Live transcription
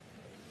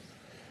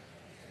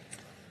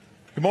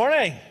Good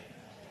morning.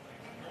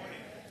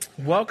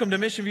 Welcome to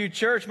MissionView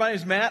Church. My name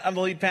is Matt. I'm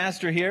the lead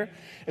pastor here.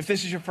 If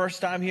this is your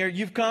first time here,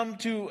 you've come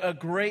to a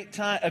great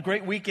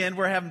weekend.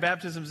 We're having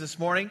baptisms this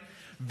morning.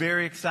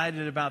 Very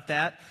excited about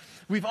that.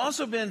 We've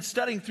also been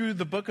studying through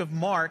the book of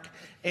Mark,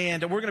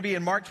 and we're going to be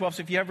in Mark 12.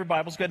 So if you have your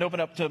Bibles, go ahead and open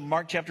up to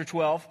Mark chapter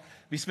 12. We'll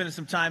be spending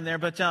some time there.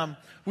 But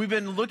we've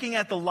been looking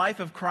at the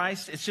life of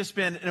Christ. It's just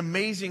been an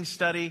amazing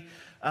study,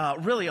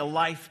 really a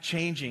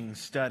life-changing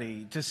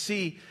study to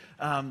see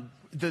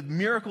the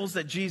miracles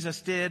that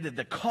Jesus did,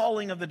 the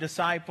calling of the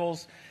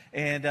disciples,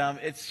 and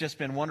it's just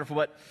been wonderful.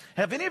 But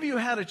have any of you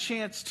had a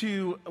chance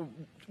to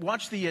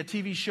watch the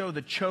TV show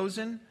The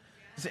Chosen?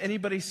 Has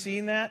anybody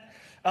seen that?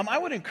 I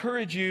would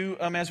encourage you,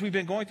 as we've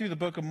been going through the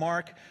book of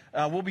Mark,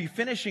 we'll be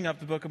finishing up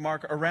the book of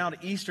Mark around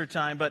Easter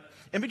time, but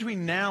in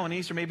between now and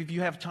Easter, maybe if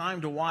you have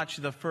time to watch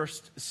the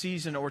first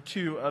season or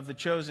two of The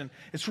Chosen,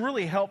 it's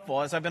really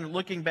helpful. As I've been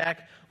looking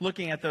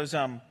at those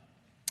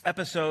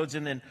episodes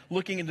and then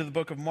looking into the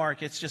book of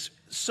Mark, it's just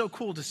so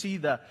cool to see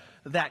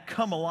that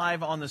come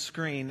alive on the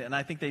screen, and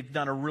I think they've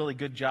done a really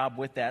good job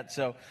with that.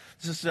 So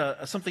this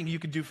is something you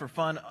could do for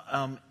fun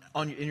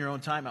in your own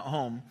time at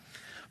home.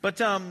 But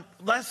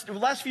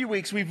last few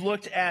weeks, we've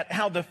looked at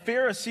how the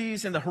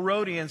Pharisees and the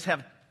Herodians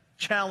have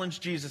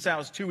challenged Jesus. That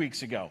was 2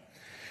 weeks ago.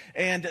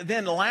 And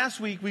then last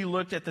week, we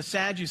looked at the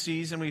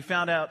Sadducees, and we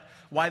found out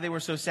why they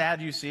were so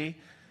sad, you see.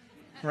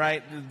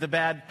 Right? The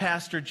bad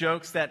pastor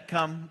jokes that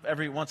come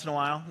every once in a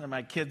while. And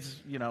my kids,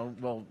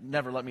 will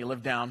never let me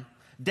live down.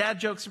 Dad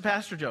jokes and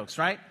pastor jokes,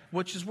 right?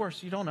 Which is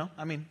worse? You don't know.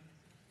 I mean,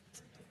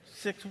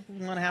 6,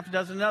 1, half a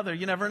dozen another.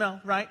 You never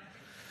know, right?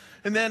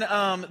 And then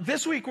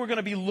this week we're going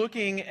to be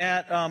looking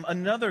at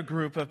another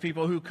group of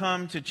people who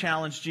come to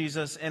challenge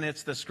Jesus, and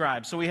it's the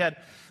scribes. So we had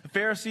the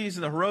Pharisees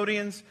and the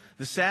Herodians,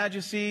 the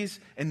Sadducees,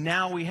 and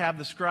now we have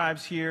the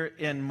scribes here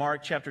in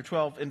Mark chapter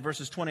 12 in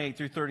verses 28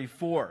 through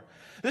 34.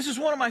 This is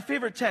one of my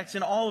favorite texts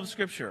in all of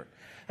Scripture.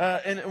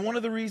 And one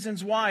of the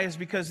reasons why is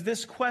because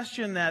this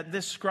question that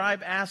this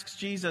scribe asks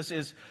Jesus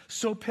is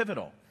so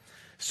pivotal,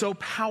 so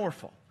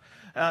powerful.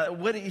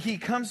 What he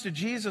comes to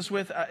Jesus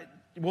with,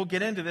 we'll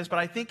get into this, but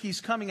I think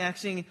he's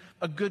asking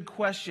a good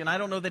question. I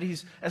don't know that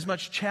he's as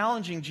much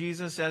challenging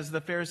Jesus as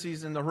the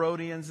Pharisees and the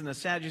Herodians and the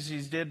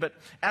Sadducees did, but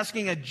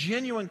asking a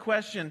genuine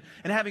question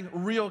and having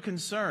real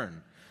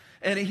concern.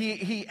 And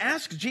he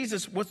asks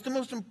Jesus, what's the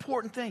most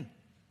important thing?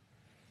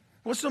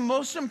 What's the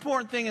most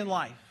important thing in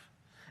life?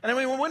 And I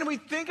mean, when we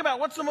think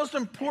about what's the most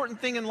important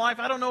thing in life,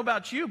 I don't know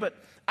about you, but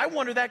I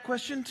wonder that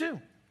question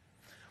too.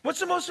 What's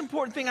the most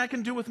important thing I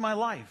can do with my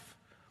life?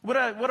 What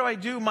do I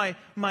do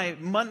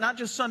not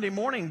just Sunday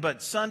morning,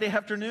 but Sunday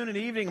afternoon and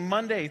evening,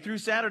 Monday through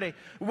Saturday,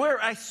 where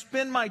I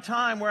spend my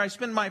time, where I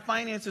spend my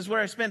finances,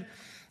 where I spend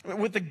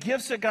with the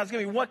gifts that God's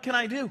given me? What can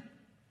I do?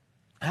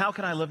 How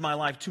can I live my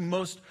life to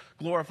most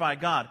glorify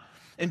God?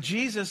 And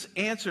Jesus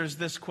answers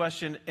this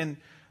question in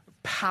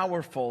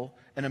powerful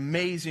and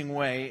amazing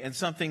way, and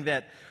something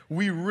that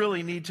we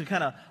really need to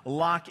kind of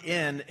lock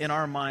in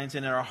our minds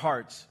and in our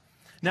hearts.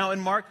 Now in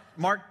Mark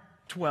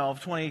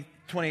 12,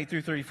 28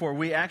 through 34,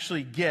 we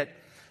actually get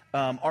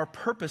our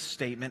purpose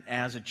statement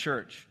as a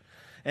church.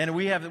 And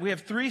we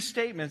have 3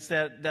 statements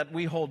that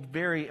we hold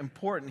very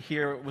important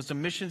here. It was a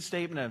mission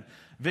statement,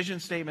 a vision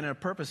statement, and a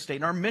purpose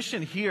statement. Our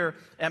mission here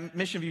at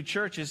MissionView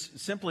Church is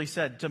simply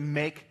said to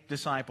make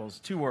disciples.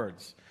 2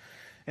 words.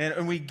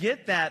 And we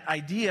get that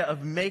idea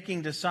of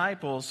making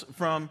disciples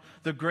from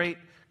the Great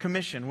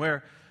Commission,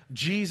 where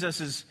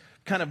Jesus'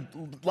 kind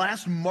of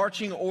last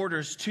marching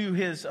orders to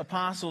his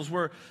apostles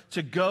were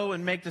to go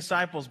and make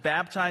disciples,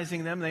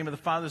 baptizing them in the name of the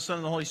Father, the Son,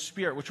 and the Holy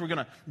Spirit, which we're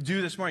going to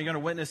do this morning. You're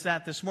going to witness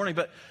that this morning.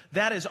 But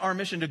that is our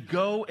mission, to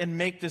go and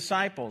make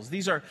disciples.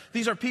 These are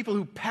people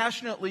who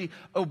passionately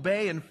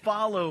obey and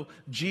follow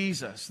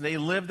Jesus. They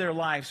live their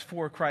lives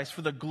for Christ,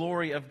 for the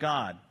glory of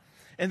God.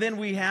 And then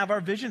we have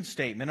our vision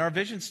statement. Our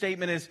vision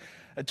statement is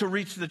to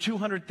reach the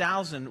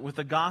 200,000 with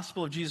the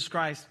gospel of Jesus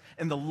Christ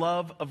and the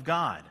love of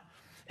God.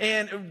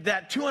 And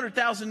that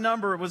 200,000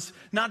 number was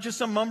not just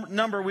some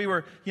number we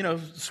were,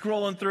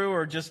 scrolling through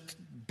or just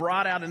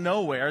brought out of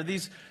nowhere.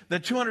 The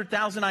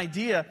 200,000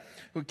 idea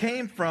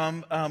came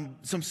from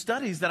some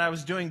studies that I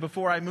was doing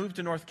before I moved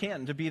to North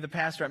Canton to be the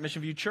pastor at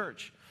MissionView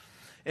Church.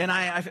 And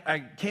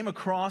I came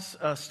across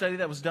a study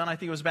that was done, I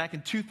think it was back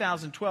in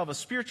 2012, a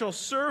spiritual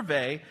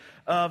survey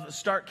of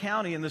Stark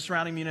County and the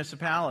surrounding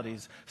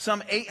municipalities.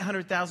 Some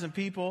 800,000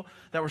 people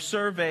that were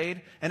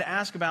surveyed and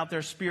asked about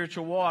their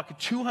spiritual walk.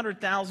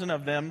 200,000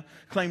 of them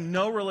claimed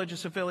no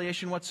religious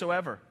affiliation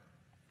whatsoever.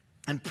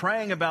 And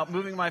praying about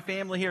moving my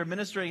family here,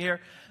 ministering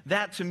here,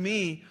 that to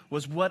me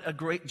was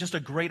just a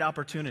great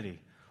opportunity.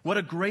 What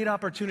a great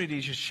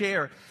opportunity to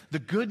share the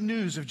good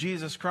news of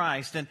Jesus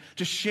Christ and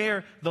to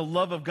share the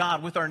love of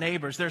God with our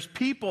neighbors. There's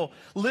people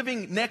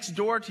living next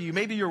door to you.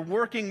 Maybe you're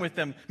working with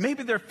them.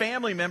 Maybe they're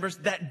family members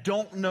that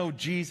don't know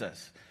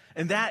Jesus.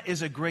 And that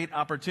is a great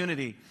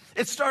opportunity.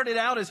 It started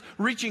out as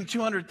reaching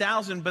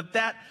 200,000, but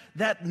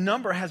that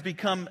number has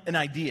become an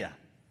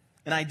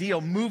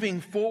ideal moving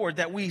forward,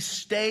 that we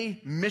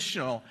stay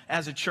missional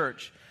as a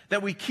church.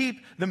 that we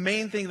keep the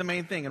main thing,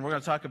 and we're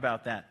going to talk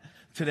about that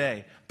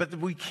today. But that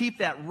we keep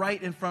that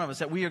right in front of us,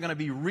 that we are going to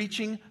be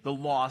reaching the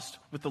lost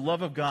with the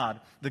love of God,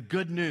 the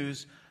good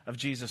news of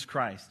Jesus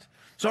Christ.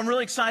 So I'm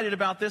really excited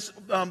about this.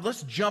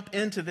 Let's jump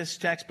into this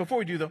text. Before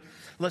we do, though,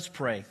 let's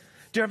pray.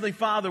 Dear Heavenly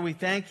Father, we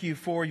thank you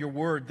for your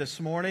word this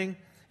morning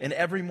and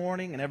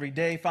every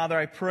day. Father,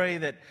 I pray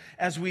that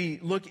as we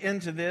look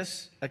into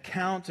this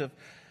account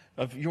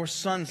of your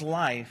son's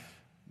life,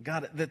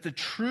 God, that the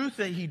truth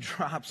that he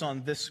drops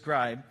on this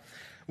scribe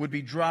would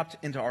be dropped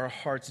into our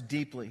hearts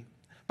deeply.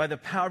 By the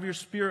power of your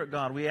Spirit,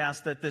 God, we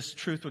ask that this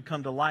truth would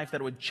come to life,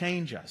 that it would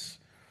change us,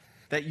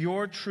 that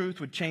your truth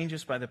would change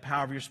us by the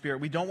power of your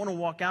Spirit. We don't want to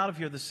walk out of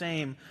here the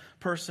same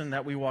person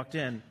that we walked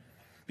in,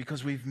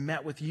 because we've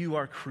met with you,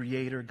 our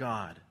Creator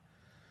God.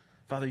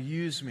 Father,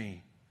 use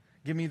me.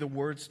 Give me the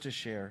words to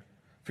share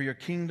for your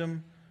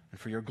kingdom and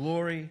for your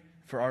glory,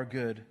 for our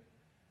good.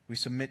 We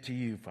submit to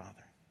you,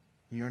 Father.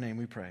 In your name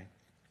we pray.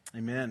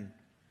 Amen.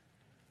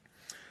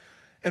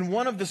 And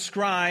one of the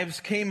scribes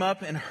came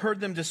up and heard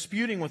them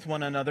disputing with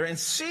one another. And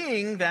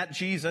seeing that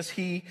Jesus,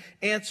 he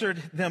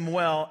answered them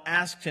well,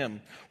 asked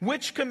him,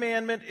 "Which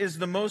commandment is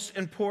the most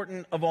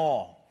important of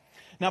all?"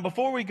 Now,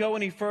 before we go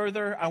any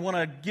further, I want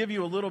to give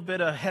you a little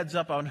bit of heads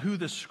up on who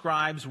the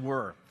scribes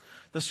were.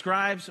 The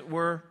scribes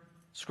were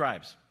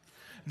scribes.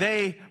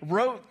 They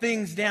wrote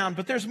things down,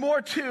 but there's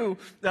more to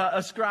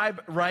a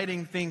scribe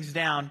writing things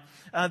down.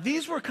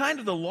 These were kind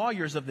of the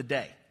lawyers of the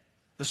day.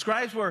 The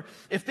scribes were,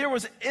 if there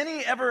was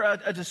ever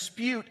a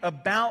dispute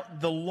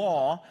about the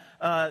law,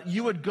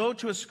 you would go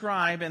to a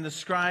scribe, and the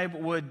scribe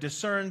would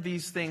discern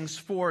these things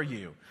for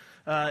you.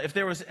 If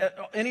there was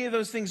any of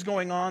those things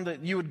going on,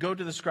 that you would go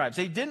to the scribes.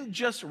 They didn't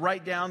just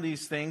write down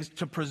these things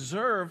to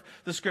preserve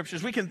the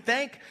scriptures. We can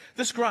thank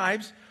the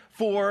scribes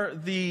for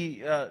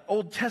the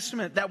Old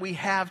Testament that we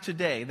have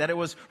today, that it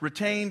was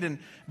retained and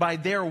by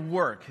their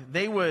work.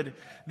 They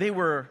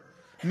were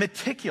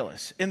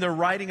meticulous in the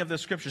writing of the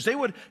scriptures. They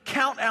would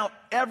count out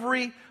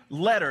every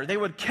letter. They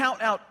would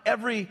count out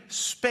every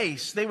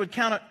space. They would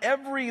count out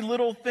every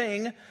little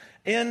thing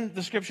in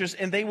the scriptures,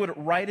 and they would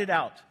write it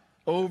out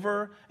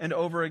over and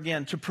over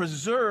again to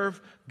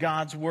preserve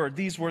God's word.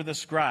 These were the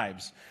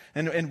scribes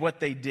and what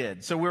they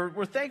did. So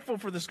we're thankful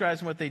for the scribes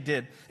and what they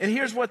did. And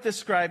here's what this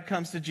scribe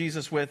comes to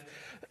Jesus with,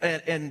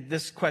 and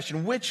this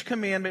question: which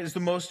commandment is the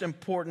most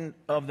important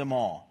of them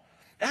all?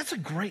 That's a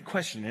great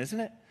question, isn't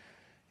it?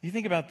 You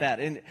think about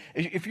that. And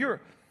if you're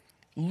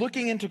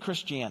looking into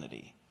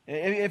Christianity,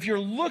 if you're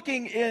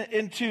looking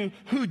into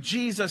who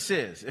Jesus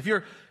is, if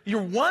you're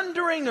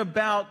wondering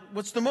about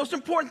what's the most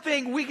important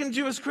thing we can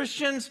do as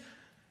Christians,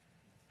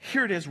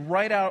 here it is,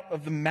 right out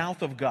of the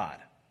mouth of God,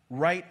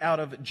 right out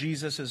of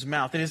Jesus'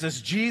 mouth. It is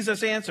as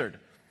Jesus answered.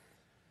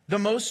 The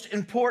most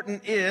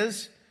important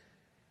is,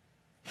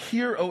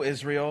 "Hear, O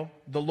Israel,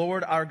 the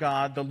Lord our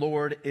God, the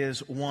Lord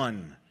is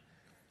one.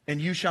 And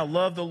you shall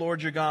love the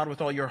Lord your God with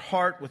all your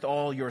heart, with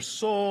all your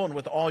soul, and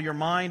with all your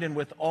mind, and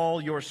with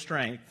all your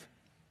strength.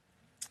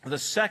 The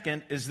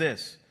second is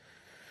this: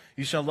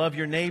 you shall love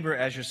your neighbor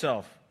as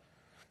yourself.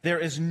 There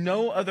is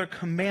no other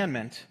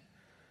commandment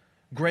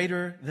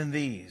greater than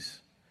these."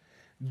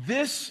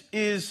 This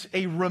is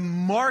a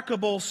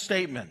remarkable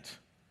statement.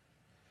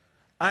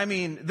 I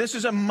mean, this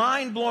is a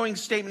mind-blowing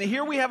statement.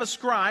 Here we have a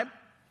scribe.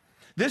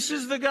 This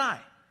is the guy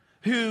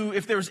who,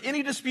 if there's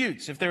any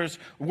disputes,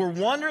 we're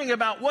wondering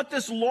about what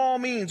this law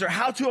means or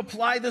how to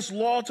apply this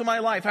law to my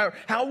life,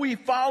 how we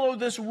follow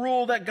this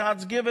rule that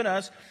God's given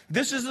us,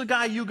 this is the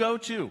guy you go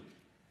to.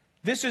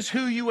 This is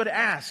who you would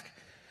ask.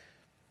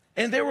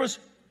 And there was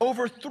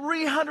over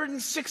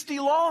 360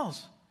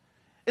 laws.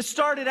 It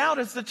started out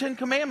as the 10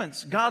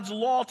 Commandments, God's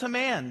law to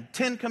man,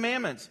 10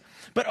 Commandments.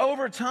 But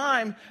over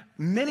time,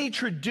 many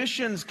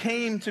traditions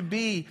came to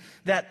be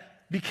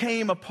that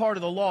became a part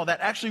of the law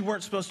that actually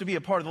weren't supposed to be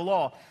a part of the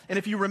law. And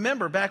if you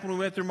remember back when we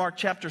went through Mark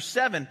chapter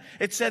 7,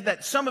 it said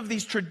that some of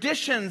these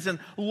traditions and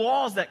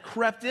laws that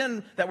crept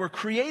in, that were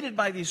created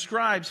by these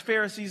scribes,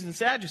 Pharisees, and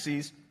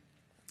Sadducees,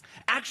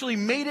 actually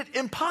made it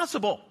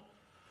impossible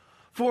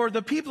for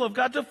the people of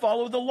God to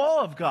follow the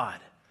law of God.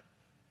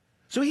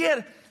 So he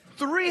had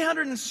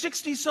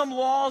 360 some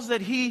laws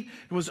that he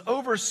was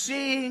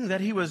overseeing,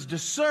 that he was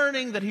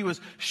discerning, that he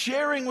was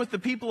sharing with the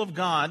people of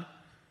God.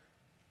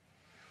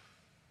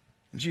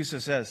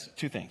 Jesus says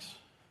two things.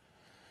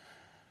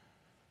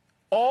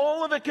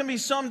 All of it can be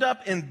summed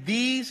up in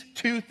these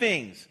two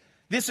things.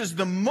 This is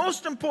the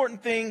most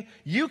important thing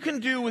you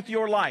can do with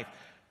your life.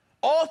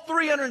 All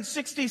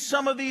 360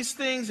 some of these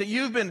things that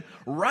you've been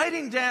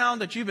writing down,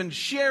 that you've been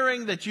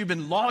sharing, that you've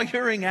been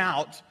lawyering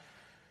out,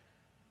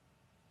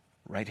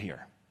 right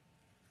here.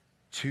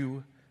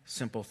 Two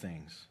simple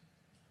things.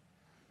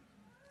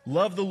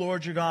 Love the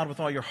Lord your God with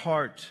all your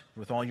heart,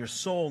 with all your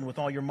soul, and with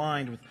all your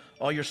mind, with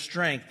all your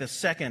strength. The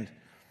second,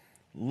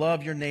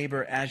 love your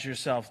neighbor as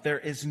yourself. There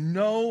is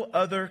no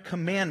other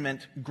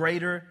commandment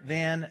greater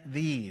than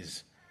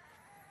these.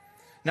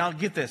 Now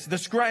get this. The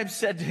scribe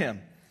said to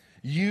him,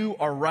 "You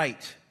are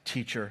right,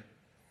 teacher.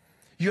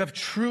 You have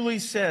truly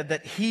said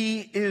that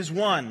he is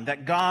one,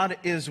 that God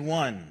is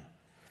one.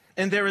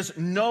 and there is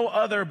no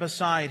other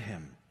beside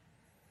him.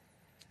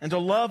 And to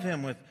love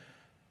him with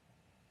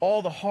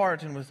all the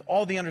heart and with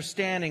all the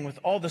understanding, with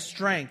all the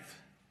strength,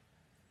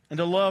 and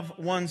to love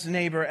one's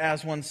neighbor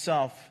as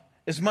oneself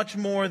is much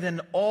more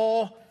than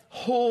all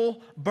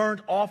whole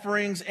burnt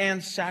offerings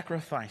and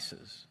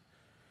sacrifices.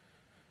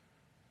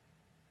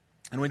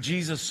 And when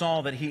Jesus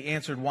saw that he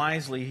answered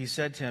wisely, he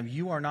said to him,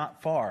 "You are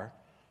not far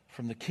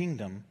from the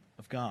kingdom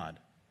of God."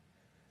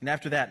 And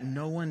after that,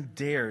 no one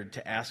dared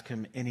to ask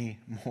him any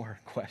more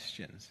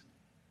questions.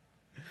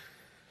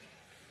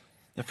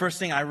 The first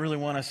thing I really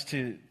want us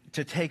to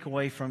take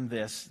away from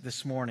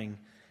this morning,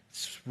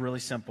 it's really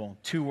simple.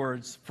 2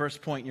 words.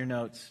 First point in your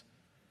notes: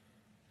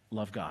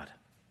 love God.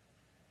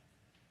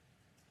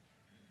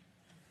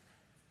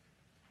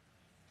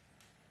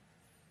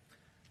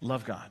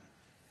 Love God.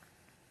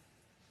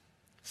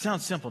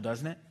 Sounds simple,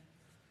 doesn't it?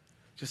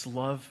 Just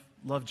love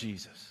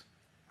Jesus,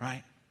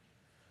 right?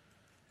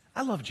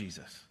 I love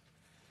Jesus.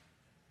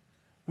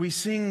 We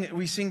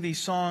sing these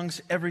songs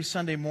every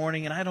Sunday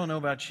morning, and I don't know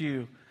about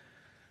you,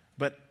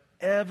 but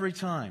every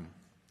time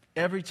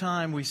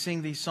we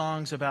sing these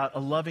songs about a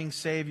loving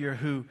Savior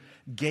who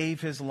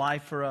gave his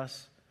life for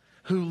us,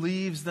 who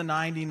leaves the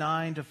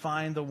 99 to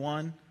find the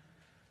one,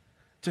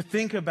 to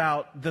think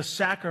about the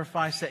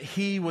sacrifice that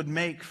he would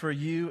make for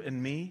you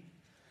and me,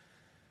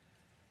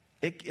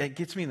 it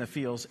gets me in the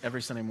feels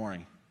every Sunday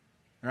morning,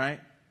 right?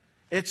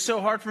 It's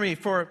so hard for me.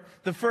 For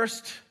the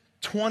first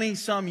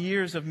 20-some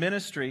years of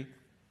ministry,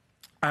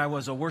 I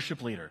was a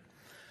worship leader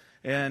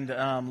and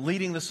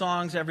leading the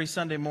songs every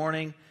Sunday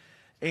morning.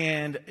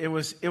 And it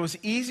was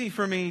easy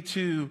for me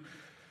to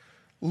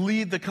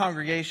lead the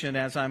congregation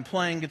as I'm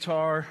playing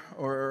guitar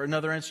or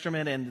another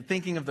instrument and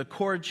thinking of the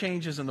chord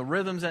changes and the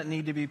rhythms that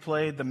need to be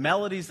played, the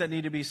melodies that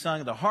need to be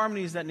sung, the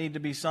harmonies that need to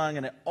be sung,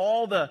 and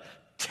all the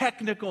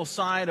technical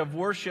side of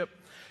worship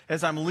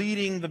as I'm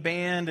leading the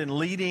band and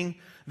leading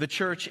the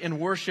church in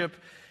worship.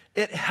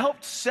 It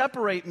helped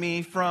separate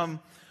me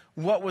from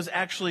what was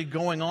actually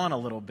going on a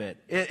little bit.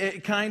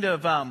 It kind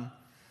of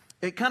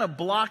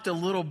blocked a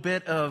little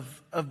bit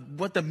of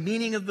what the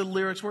meaning of the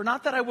lyrics were.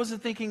 Not that I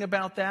wasn't thinking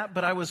about that,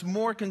 but I was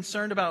more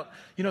concerned about,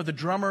 the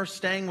drummer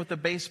staying with the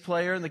bass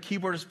player and the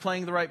keyboardist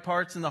playing the right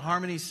parts and the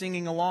harmonies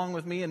singing along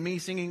with me and me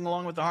singing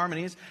along with the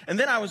harmonies. And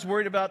then I was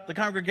worried about the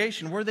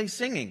congregation. Were they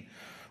singing?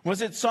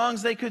 Was it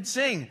songs they could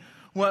sing?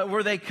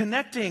 Were they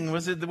connecting?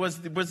 Was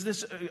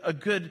this a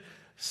good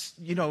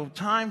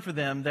time for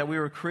them that we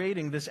were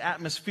creating this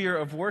atmosphere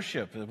of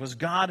worship? It was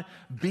God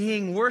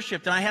being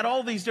worshiped. And I had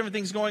all these different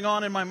things going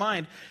on in my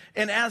mind.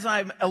 And as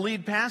I'm a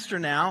lead pastor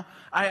now,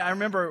 I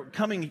remember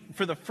coming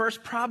for the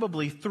first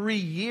probably 3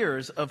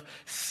 years of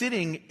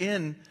sitting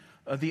in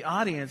the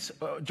audience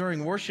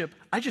during worship,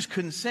 I just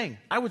couldn't sing.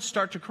 I would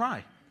start to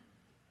cry.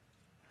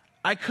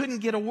 I couldn't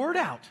get a word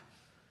out.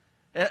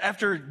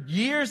 After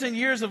years and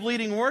years of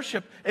leading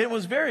worship, it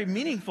was very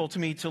meaningful to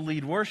me to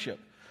lead worship.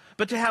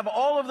 But to have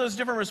all of those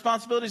different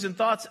responsibilities and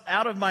thoughts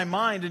out of my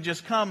mind and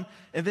just come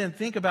and then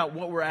think about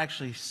what we're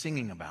actually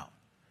singing about.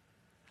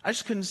 I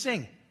just couldn't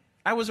sing.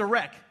 I was a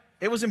wreck.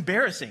 It was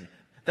embarrassing.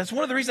 That's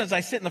one of the reasons I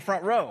sit in the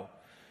front row.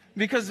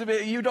 Because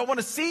you don't want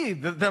to see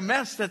the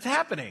mess that's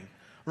happening,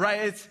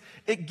 right?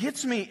 It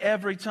gets me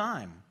every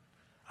time.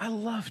 I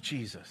love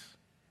Jesus.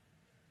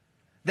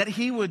 That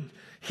he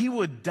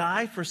would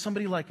die for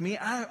somebody like me.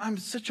 I'm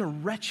such a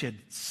wretched,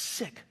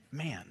 sick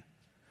man.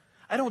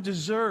 I don't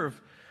deserve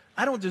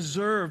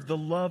the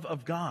love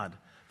of God,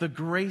 the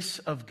grace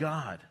of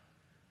God.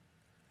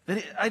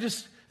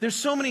 There's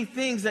so many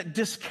things that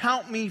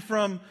discount me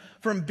from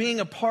being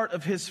a part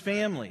of his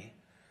family.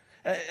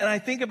 And I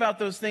think about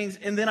those things,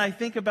 and then I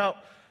think about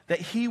that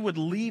he would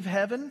leave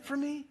heaven for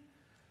me,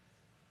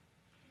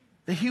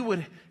 that he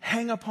would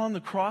hang upon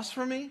the cross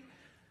for me.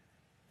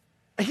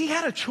 He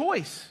had a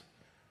choice.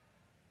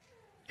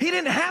 He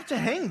didn't have to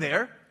hang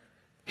there.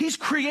 He's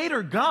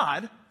Creator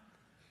God.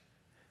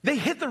 They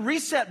hit the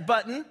reset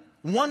button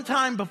one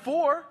time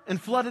before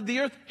and flooded the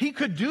earth. He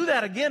could do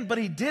that again, but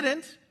he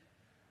didn't.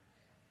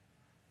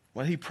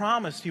 Well, he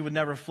promised he would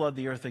never flood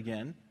the earth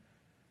again,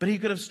 but he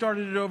could have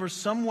started it over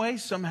some way,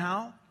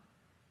 somehow.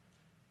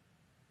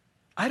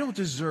 I don't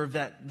deserve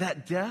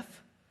that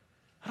death.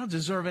 I don't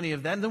deserve any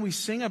of that. And then we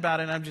sing about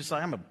it, and I'm just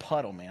like, I'm a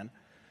puddle, man.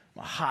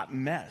 I'm a hot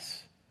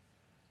mess.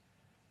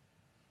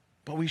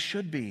 But we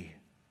should be.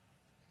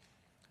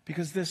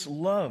 Because this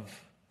love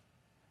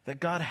that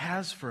God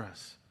has for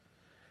us,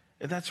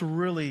 that's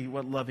really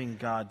what loving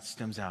God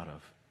stems out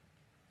of.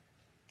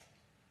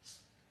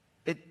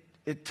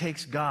 It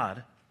takes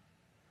God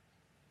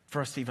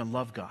for us to even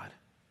love God.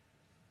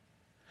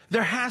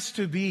 There has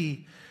to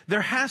be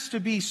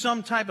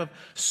some type of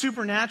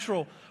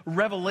supernatural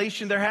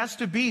revelation. There has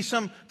to be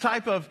some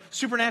type of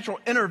supernatural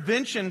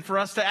intervention for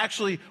us to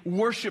actually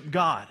worship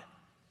God.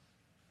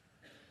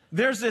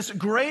 There's this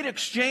great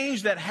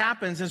exchange that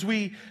happens as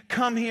we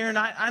come here, and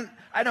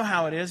I know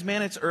how it is,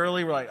 man. It's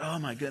early. We're like, oh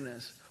my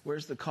goodness,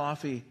 where's the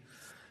coffee?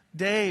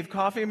 Dave,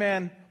 coffee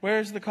man,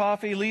 where's the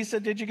coffee? Lisa,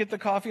 did you get the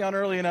coffee on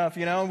early enough?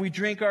 We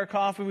drink our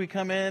coffee, we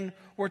come in,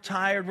 we're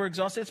tired, we're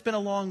exhausted. It's been a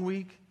long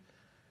week.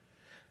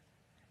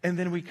 and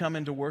then we come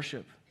into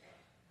worship.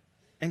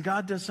 And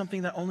God does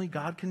something that only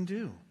God can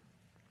do.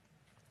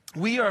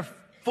 We are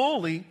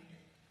fully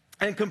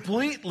and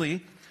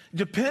completely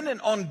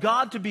dependent on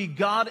God to be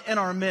God in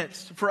our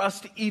midst, for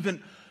us to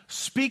even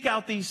speak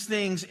out these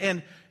things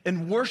and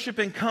worship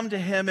and come to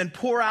Him and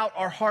pour out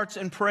our hearts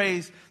in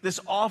praise. This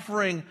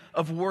offering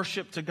of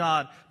worship to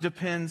God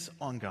depends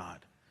on God.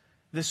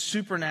 This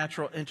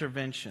supernatural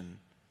intervention.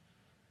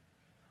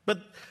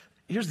 But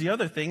here's the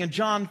other thing. In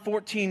John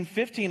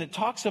 14:15, it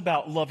talks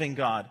about loving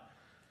God.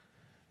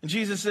 And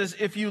Jesus says,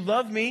 if you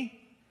love me,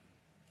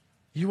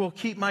 you will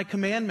keep my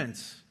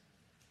commandments.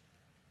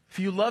 If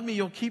you love me,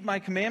 you'll keep my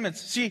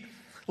commandments. See,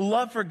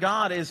 love for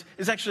God is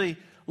actually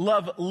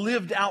love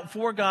lived out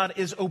for God,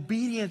 is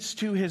obedience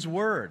to His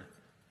word.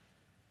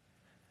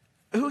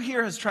 Who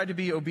here has tried to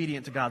be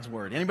obedient to God's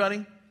word?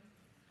 Anybody?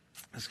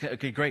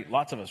 Okay, great.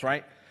 Lots of us,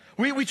 right?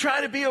 We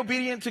try to be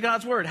obedient to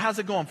God's word. How's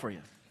it going for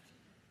you?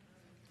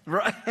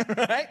 Right?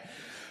 Right?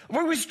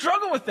 We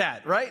struggle with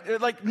that,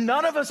 right? Like,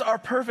 none of us are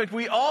perfect.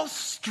 We all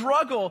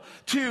struggle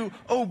to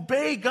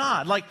obey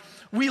God. Like,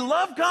 we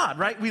love God,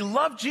 right? We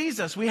love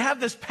Jesus. We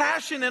have this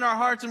passion in our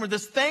hearts and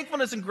this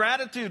thankfulness and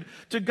gratitude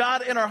to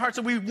God in our hearts.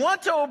 And we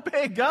want to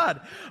obey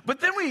God.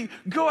 But then we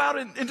go out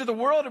into the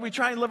world and we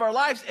try and live our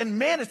lives. And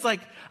man, it's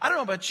like, I don't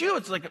know about you,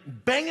 it's like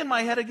banging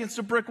my head against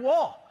a brick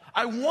wall.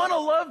 I want to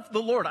love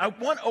the Lord. I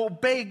want to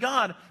obey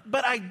God,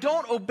 but I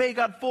don't obey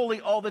God fully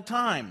all the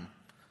time.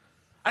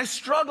 I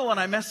struggle and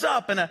I mess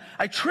up and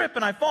I trip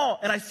and I fall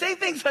and I say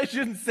things I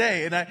shouldn't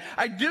say and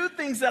I do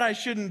things that I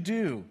shouldn't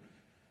do.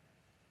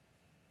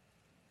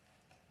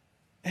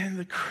 And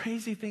the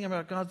crazy thing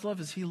about God's love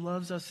is He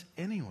loves us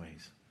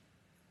anyways.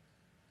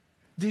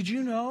 Did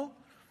you know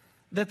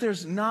that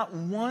there's not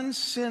one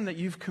sin that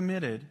you've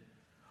committed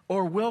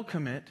or will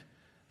commit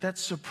that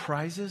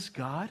surprises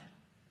God?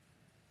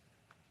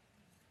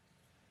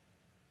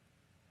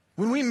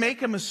 When we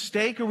make a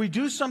mistake or we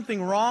do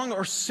something wrong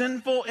or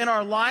sinful in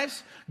our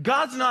lives,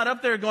 God's not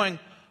up there going,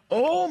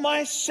 oh,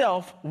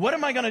 myself, what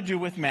am I going to do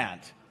with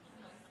Matt?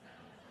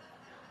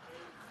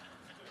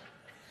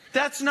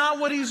 That's not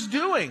what He's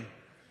doing.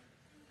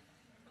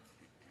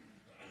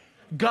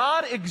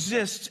 God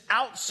exists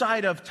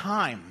outside of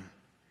time.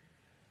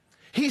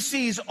 He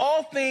sees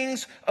all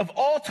things of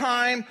all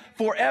time,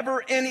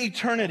 forever, in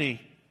eternity.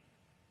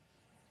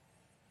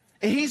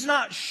 And He's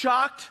not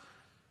shocked.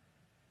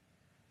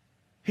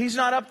 He's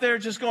not up there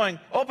just going,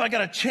 oh, I got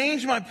to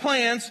change my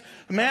plans.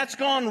 Matt's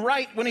gone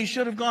right when he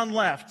should have gone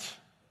left.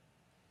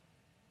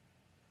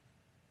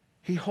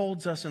 He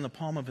holds us in the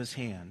palm of His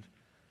hand,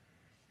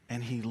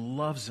 and He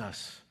loves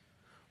us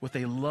with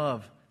a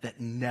love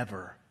that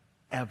never,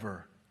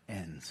 ever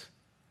ends.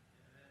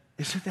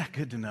 Isn't that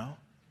good to know?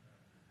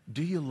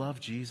 Do you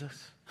love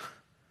Jesus?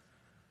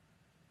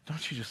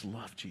 Don't you just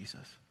love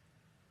Jesus?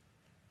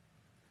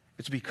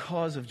 It's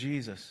because of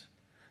Jesus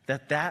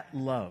that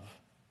love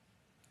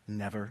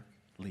never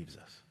leaves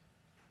us.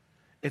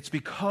 It's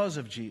because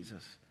of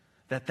Jesus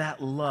that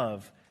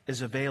love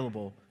is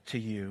available to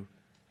you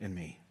and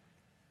me.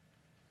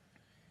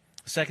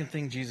 The second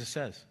thing Jesus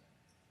says,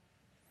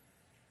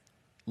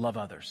 love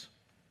others.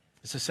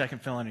 It's the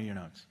second fill in your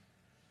notes.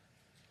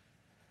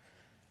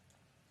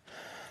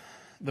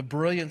 The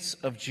brilliance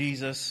of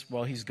Jesus,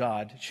 while He's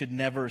God, should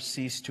never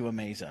cease to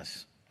amaze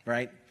us,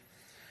 right?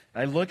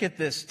 I look at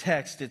this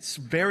text, it's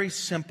very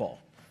simple.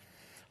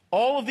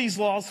 All of these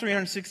laws,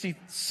 360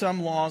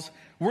 some laws,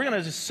 we're going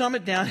to just sum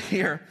it down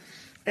here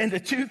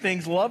into two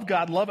things: love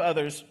God, love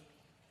others.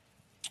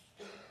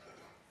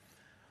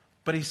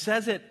 But He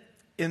says it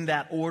in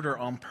that order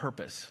on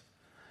purpose.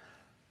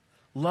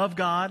 Love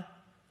God,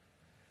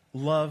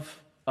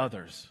 love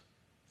others.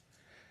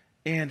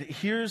 And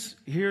here's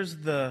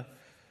the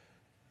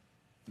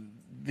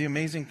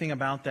amazing thing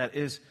about that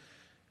is,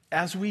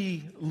 as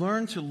we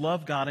learn to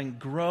love God and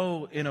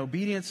grow in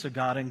obedience to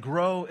God and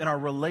grow in our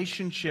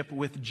relationship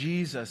with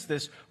Jesus,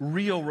 this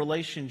real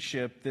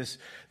relationship, this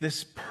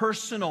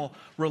personal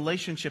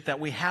relationship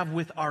that we have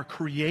with our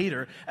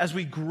Creator, as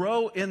we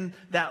grow in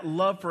that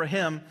love for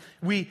Him,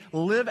 we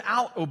live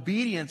out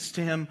obedience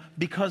to Him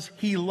because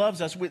He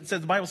loves us. The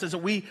Bible says that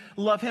we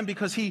love Him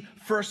because He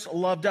first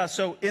loved us.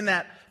 So in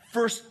that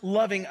first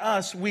loving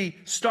us, we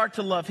start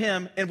to love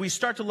Him, and we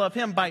start to love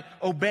Him by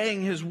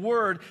obeying His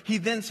word. He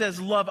then says,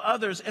 love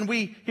others, and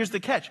here's the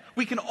catch.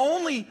 We can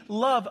only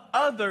love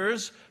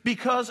others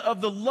because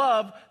of the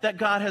love that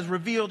God has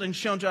revealed and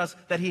shown to us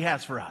that He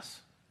has for us.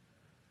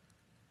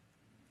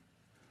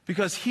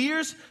 Because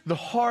here's the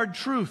hard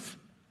truth.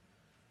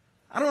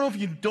 I don't know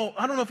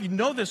if you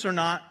know this or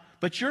not,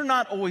 but you're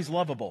not always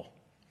lovable.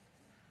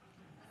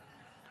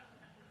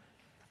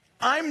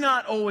 I'm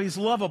not always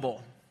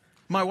lovable.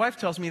 My wife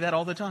tells me that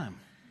all the time.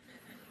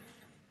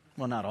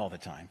 Well, not all the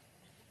time.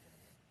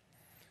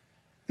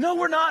 No,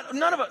 we're not.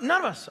 None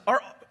of us are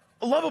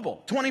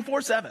lovable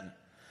 24/7.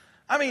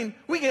 I mean,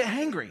 we get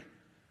hangry.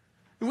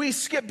 We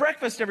skip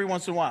breakfast every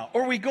once in a while.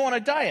 Or we go on a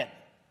diet,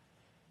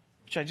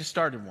 which I just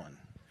started one.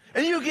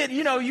 And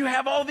you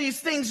have all these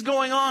things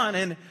going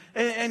on,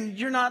 and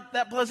you're not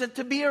that pleasant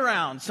to be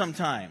around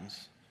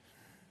sometimes.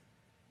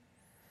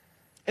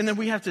 And then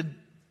we have to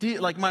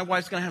like my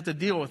wife's going to have to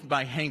deal with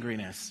my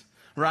hangriness,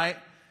 right?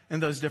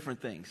 And those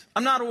different things.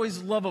 I'm not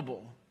always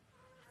lovable.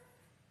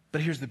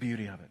 But here's the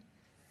beauty of it.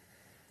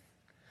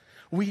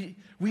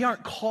 We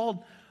aren't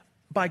called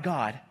by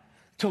God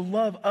to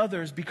love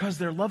others because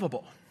they're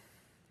lovable.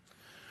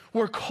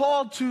 We're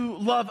called to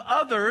love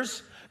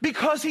others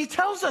because He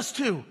tells us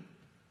to.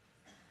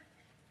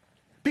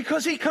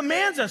 Because He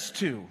commands us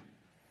to.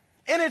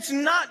 And it's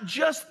not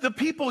just the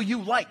people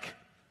you like.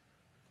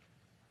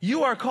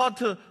 You are called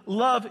to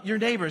love your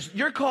neighbors.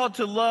 You're called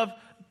to love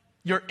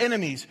your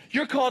enemies.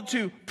 You're called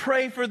to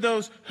pray for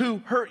those who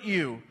hurt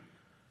you.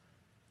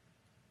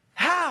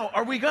 How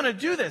are we going to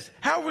do this?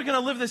 How are we going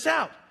to live this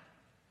out?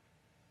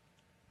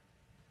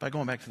 By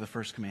going back to the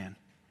first command.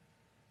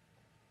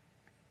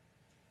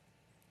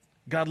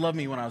 God loved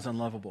me when I was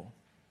unlovable.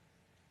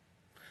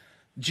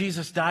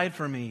 Jesus died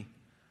for me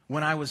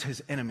when I was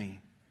His enemy.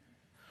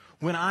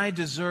 When I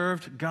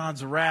deserved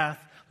God's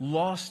wrath,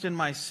 lost in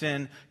my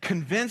sin,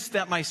 convinced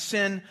that my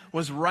sin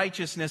was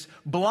righteousness,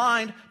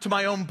 blind to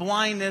my own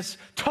blindness,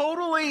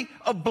 totally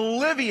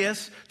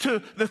oblivious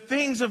to the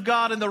things of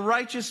God and the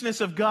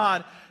righteousness of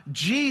God,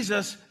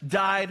 Jesus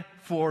died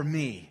for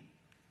me.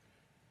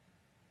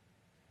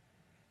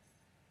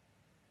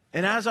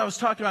 And as I was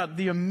talking about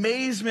the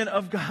amazement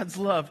of God's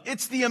love,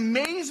 it's the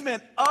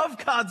amazement of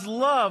God's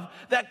love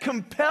that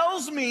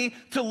compels me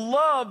to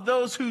love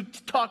those who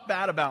talk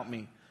bad about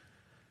me.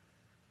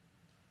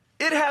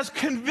 It has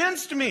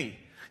convinced me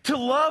to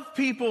love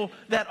people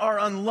that are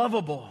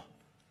unlovable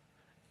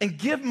and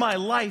give my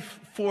life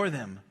for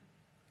them.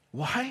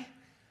 Why?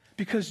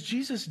 Because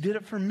Jesus did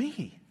it for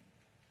me.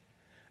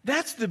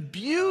 That's the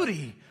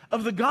beauty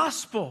of the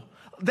gospel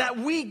that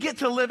we get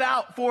to live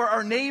out for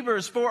our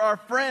neighbors, for our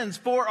friends,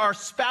 for our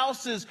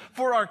spouses,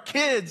 for our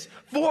kids,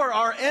 for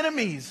our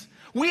enemies.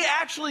 We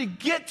actually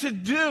get to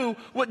do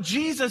what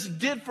Jesus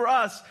did for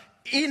us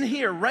in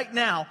here right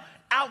now,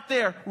 out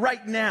there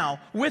right now,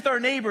 with our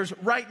neighbors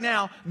right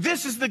now.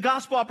 This is the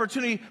gospel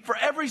opportunity for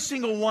every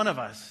single one of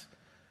us.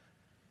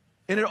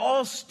 And it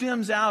all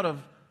stems out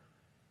of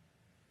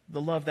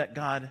the love that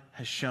God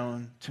has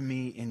shown to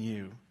me and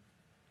you.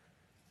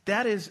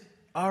 That is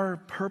our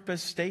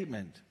purpose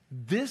statement.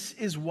 This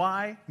is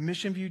why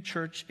MissionView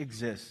Church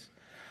exists,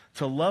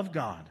 to love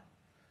God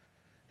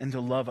and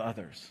to love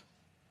others.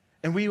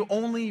 And we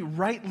only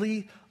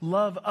rightly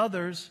love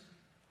others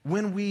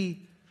when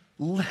we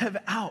live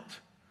out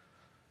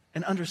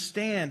and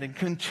understand and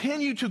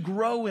continue to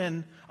grow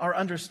in our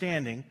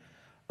understanding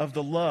of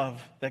the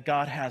love that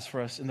God has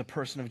for us in the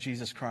person of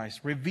Jesus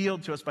Christ,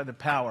 revealed to us by the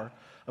power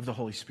of the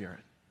Holy Spirit.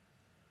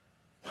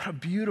 What a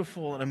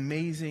beautiful and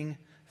amazing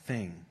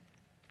thing.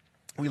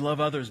 We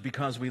love others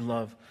because we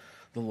love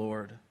the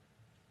Lord.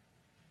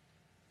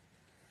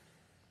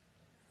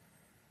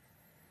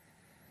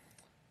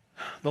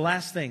 The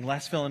last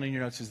fill-in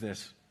your notes is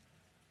this.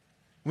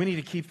 We need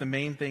to keep the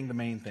main thing the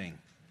main thing.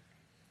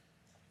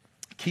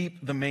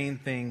 Keep the main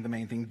thing the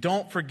main thing.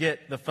 Don't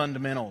forget the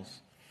fundamentals.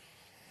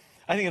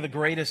 I think of the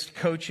greatest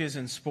coaches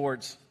in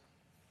sports,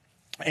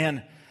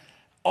 and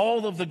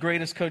all of the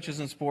greatest coaches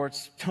in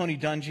sports, Tony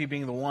Dungy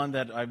being the one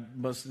that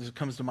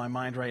comes to my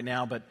mind right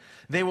now, but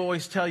they will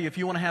always tell you, if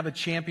you want to have a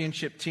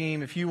championship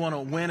team, if you want to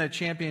win a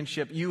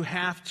championship, you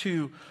have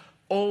to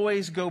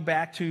always go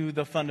back to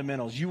the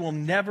fundamentals. You will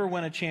never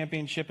win a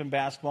championship in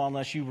basketball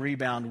unless you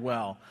rebound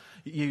well,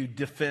 you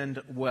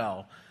defend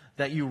well,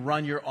 that you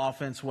run your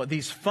offense well.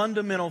 These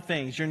fundamental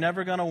things. You're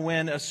never going to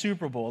win a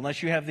Super Bowl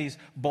unless you have these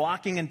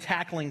blocking and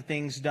tackling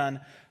things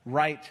done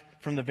right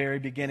from the very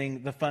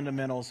beginning, the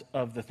fundamentals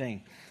of the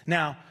thing.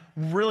 Now,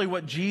 really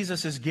what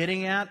Jesus is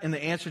getting at, and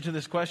the answer to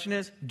this question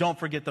is, don't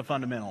forget the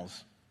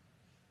fundamentals.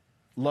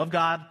 Love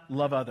God,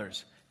 love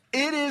others.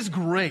 It is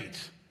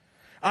great.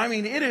 I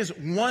mean, it is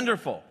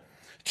wonderful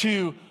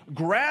to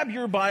grab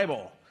your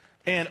Bible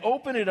and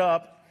open it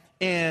up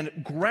and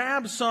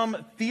grab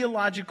some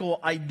theological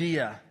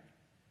idea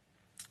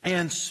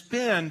and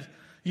spend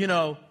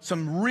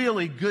some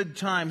really good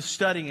time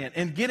studying it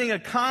and getting a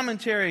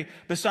commentary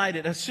beside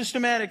it, a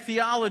systematic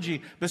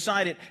theology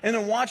beside it, and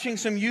then watching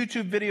some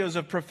YouTube videos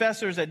of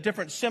professors at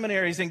different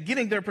seminaries and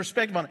getting their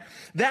perspective on it.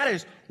 That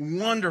is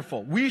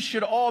wonderful. We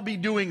should all be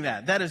doing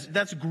that.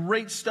 That's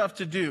great stuff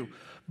to do.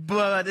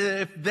 But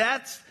if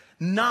that's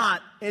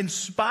not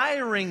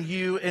inspiring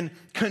you and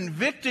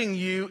convicting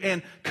you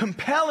and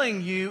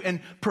compelling you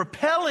and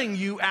propelling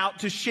you out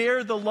to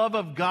share the love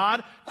of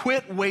God,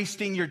 quit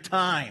wasting your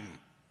time.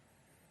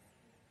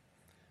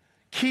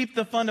 Keep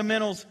the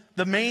fundamentals,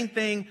 the main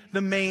thing,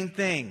 the main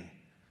thing.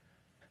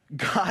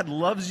 God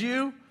loves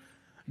you,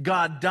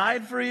 God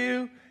died for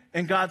you,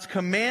 and God's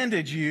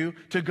commanded you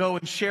to go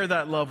and share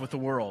that love with the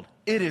world.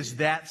 It is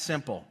that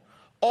simple.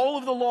 All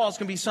of the laws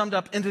can be summed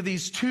up into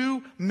these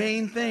two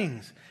main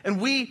things. And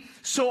we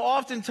so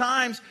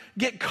oftentimes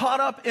get caught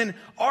up in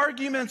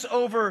arguments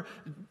over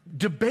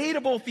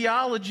debatable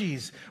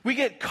theologies. We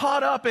get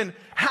caught up in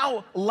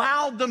how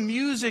loud the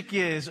music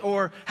is,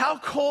 or how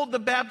cold the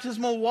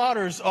baptismal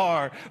waters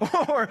are,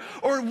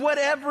 or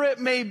whatever it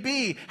may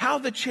be, how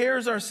the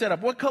chairs are set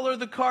up, what color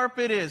the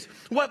carpet is,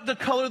 what the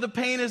color the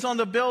paint is on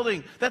the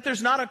building, that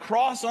there's not a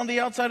cross on the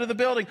outside of the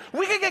building.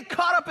 We can get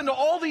caught up into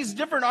all these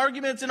different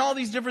arguments and all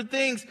these different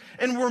things,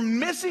 and we're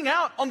missing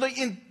out on the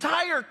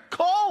entire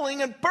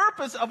calling and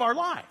purpose of our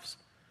lives.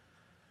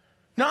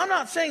 Now, I'm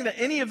not saying that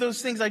any of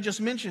those things I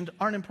just mentioned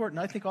aren't important.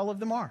 I think all of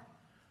them are.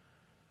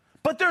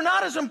 But they're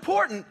not as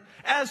important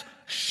as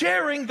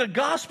sharing the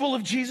gospel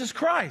of Jesus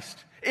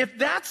Christ. If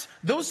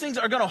those things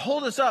are going to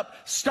hold us up,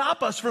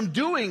 stop us from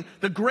doing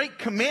the great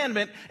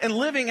commandment and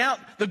living out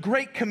the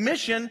great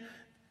commission,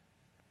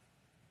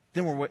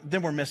 then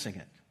we're missing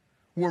it.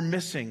 We're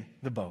missing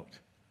the boat.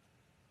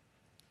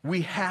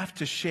 We have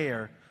to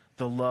share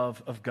the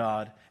love of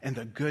God and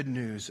the good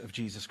news of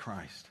Jesus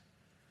Christ.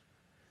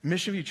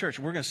 MissionView Church,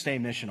 we're going to stay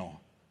missional,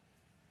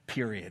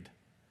 period.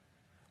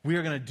 We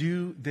are going to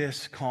do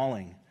this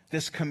calling,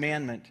 this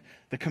commandment,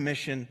 the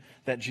commission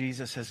that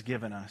Jesus has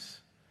given us,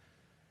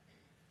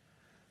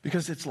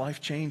 because it's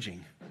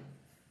life-changing.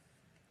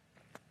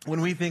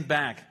 When we think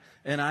back,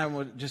 and I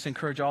would just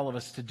encourage all of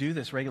us to do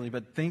this regularly,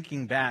 but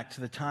thinking back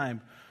to the time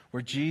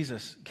where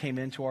Jesus came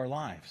into our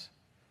lives,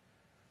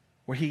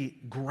 where he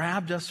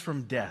grabbed us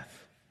from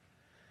death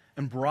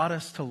and brought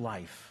us to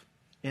life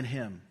in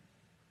him.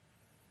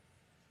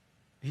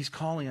 He's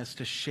calling us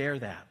to share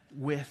that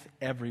with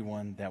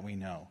everyone that we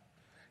know.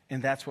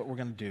 And that's what we're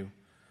going to do.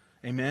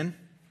 Amen?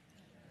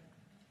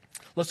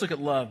 Let's look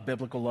at love,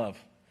 biblical love.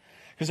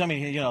 Because, I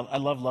mean, I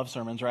love love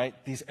sermons, right?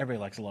 Everybody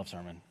likes a love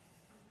sermon.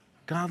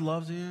 God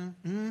loves you.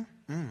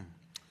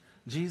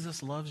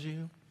 Jesus loves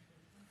you.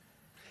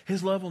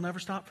 His love will never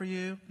stop for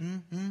you.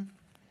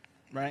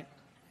 Right?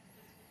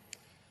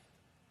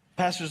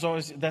 Pastors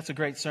always, that's a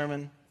great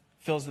sermon.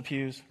 Fills the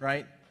pews,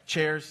 right?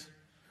 Chairs.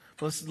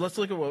 Let's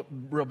look at what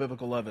real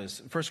biblical love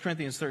is. 1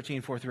 Corinthians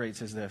 13, 4-8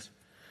 says this.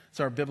 It's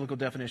our biblical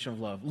definition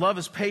of love. Love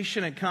is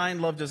patient and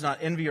kind. Love does not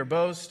envy or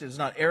boast. It is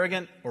not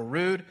arrogant or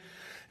rude.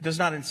 It does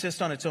not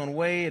insist on its own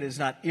way. It is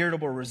not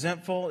irritable or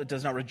resentful. It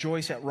does not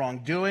rejoice at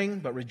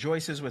wrongdoing, but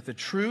rejoices with the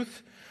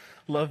truth.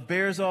 Love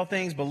bears all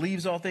things,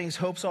 believes all things,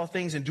 hopes all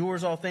things,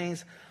 endures all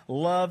things.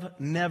 Love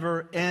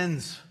never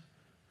ends.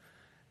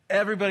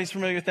 Everybody's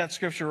familiar with that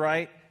scripture,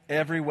 right?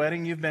 Every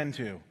wedding you've been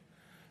to.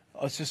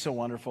 Oh, it's just so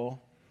wonderful.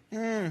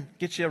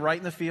 Gets you right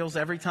in the feels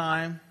every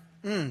time.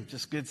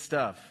 Just good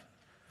stuff.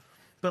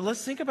 But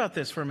let's think about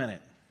this for a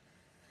minute.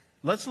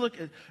 Let's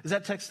look at, is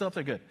that text still up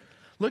there? Good.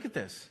 Look at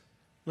this.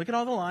 Look at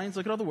all the lines.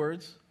 Look at all the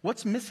words.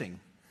 What's missing?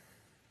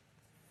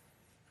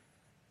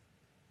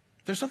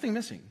 There's something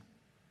missing.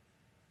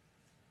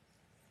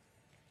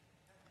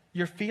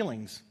 Your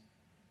feelings.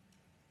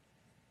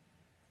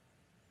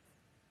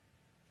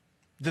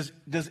 Does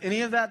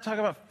any of that talk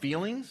about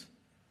feelings?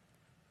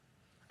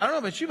 I don't know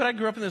about you, but I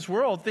grew up in this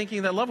world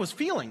thinking that love was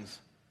feelings.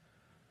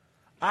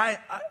 I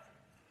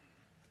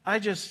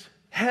just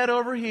head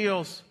over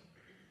heels.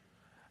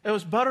 It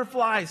was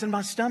butterflies in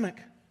my stomach.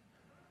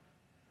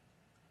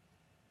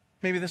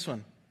 Maybe this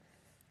one.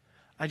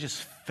 I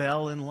just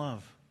fell in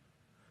love.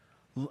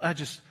 I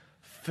just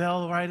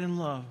fell right in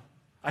love.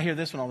 I hear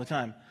this one all the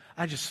time.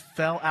 I just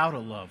fell out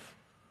of love.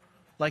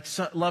 Like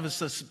love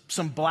is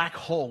some black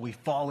hole we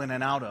fall in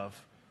and out of.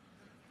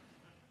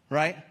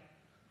 Right?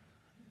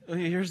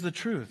 Here's the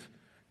truth.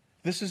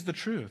 This is the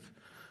truth.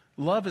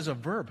 Love is a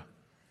verb.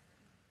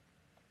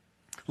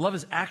 Love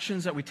is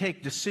actions that we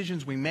take,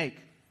 decisions we make.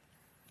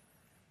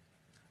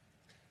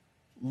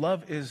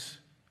 Love is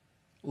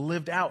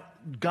lived out.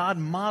 God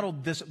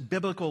modeled this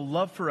biblical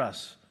love for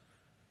us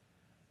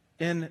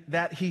in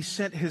that he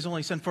sent his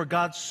only son. For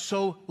God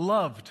so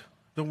loved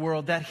the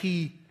world that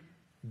he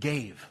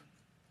gave.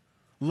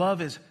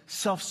 Love is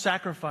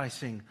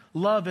self-sacrificing.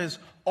 Love is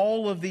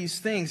all of these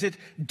things. It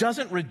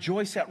doesn't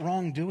rejoice at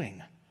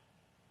wrongdoing.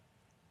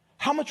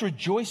 How much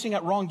rejoicing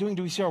at wrongdoing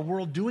do we see our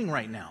world doing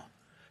right now?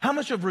 How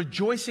much of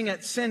rejoicing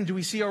at sin do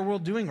we see our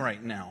world doing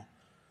right now?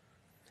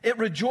 It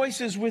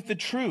rejoices with the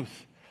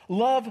truth.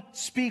 Love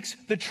speaks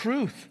the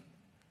truth.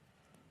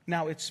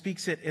 Now, it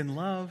speaks it in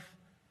love.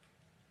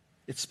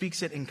 It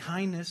speaks it in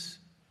kindness.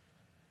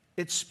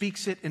 It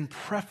speaks it in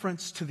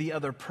preference to the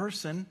other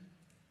person.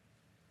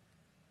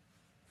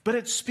 But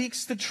it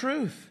speaks the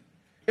truth.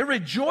 It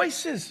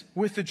rejoices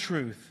with the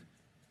truth.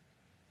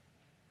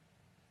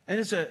 And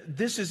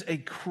this is a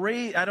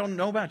crazy, I don't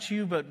know about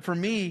you, but for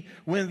me,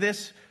 when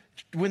this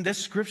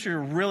scripture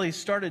really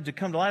started to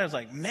come to light, I was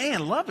like,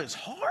 man, love is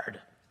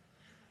hard.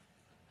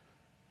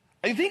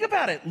 And think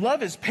about it.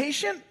 Love is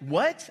patient.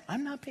 What?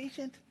 I'm not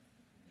patient.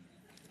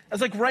 I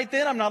was like, right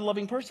then, I'm not a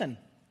loving person.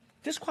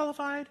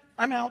 Disqualified.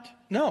 I'm out.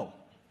 No.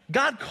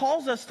 God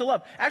calls us to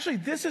love. Actually,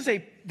 this is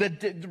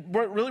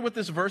really what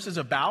this verse is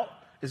about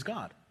is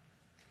God.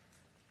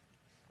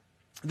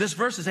 This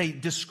verse is a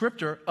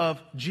descriptor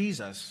of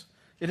Jesus.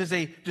 It is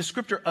a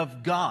descriptor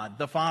of God,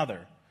 the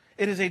Father.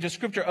 it is a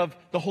descriptor of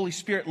the Holy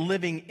Spirit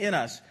living in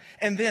us.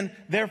 And then,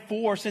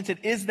 therefore, since it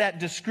is that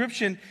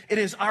description, it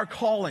is our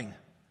calling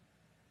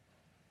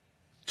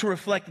to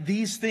reflect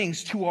these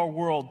things to our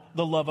world,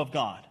 the love of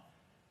God.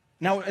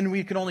 Now, and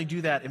we can only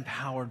do that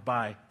empowered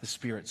by the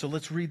Spirit. So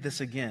let's read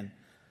this again.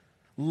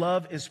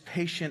 Love is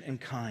patient and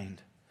kind.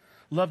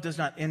 Love does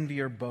not envy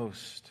or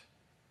boast.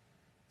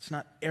 It's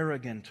not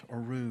arrogant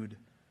or rude.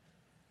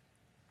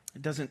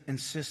 It doesn't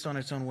insist on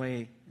its own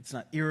way. It's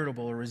not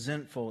irritable or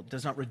resentful. It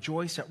does not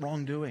rejoice at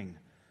wrongdoing,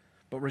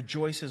 but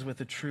rejoices with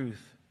the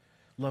truth.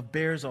 Love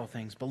bears all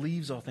things,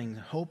 believes all things,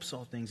 hopes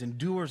all things,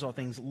 endures all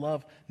things.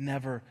 Love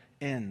never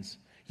ends.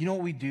 You know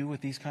what we do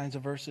with these kinds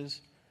of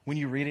verses? When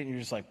you read it and you're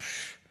just like,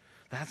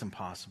 that's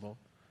impossible.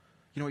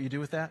 You know what you do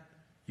with that?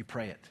 You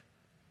pray it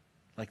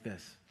like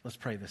this. Let's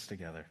pray this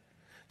together.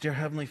 Dear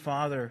Heavenly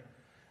Father,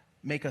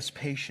 make us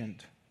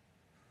patient.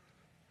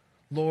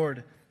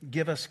 Lord,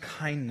 give us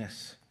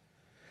kindness.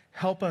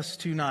 Help us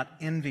to not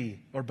envy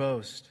or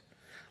boast.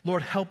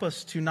 Lord, help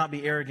us to not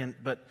be arrogant,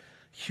 but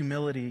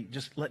humility.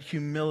 Just let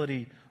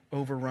humility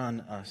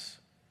overrun us.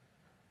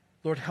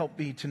 Lord, help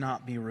me to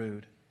not be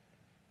rude.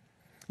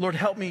 Lord,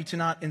 help me to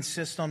not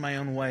insist on my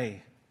own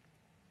way.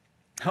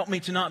 Help me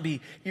to not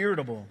be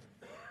irritable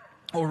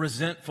or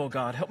resentful,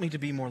 God. Help me to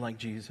be more like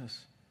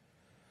Jesus.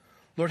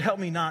 Lord, help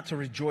me not to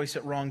rejoice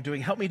at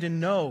wrongdoing. Help me to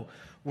know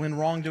when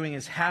wrongdoing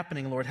is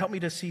happening, Lord. Help me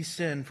to see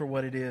sin for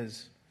what it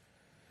is.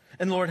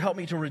 And Lord, help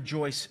me to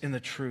rejoice in the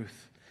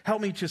truth.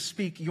 Help me to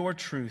speak your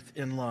truth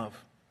in love.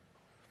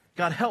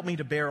 God, help me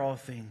to bear all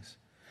things.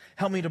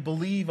 Help me to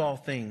believe all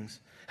things.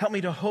 Help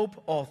me to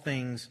hope all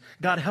things.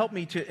 God, help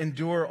me to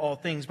endure all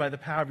things by the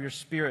power of your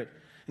Spirit.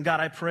 And God,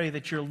 I pray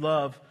that your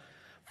love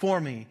for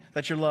me,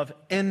 that your love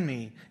in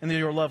me, and that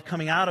your love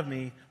coming out of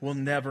me will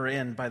never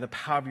end by the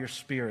power of your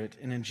Spirit.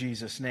 And in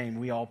Jesus' name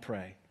we all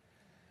pray.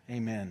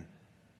 Amen.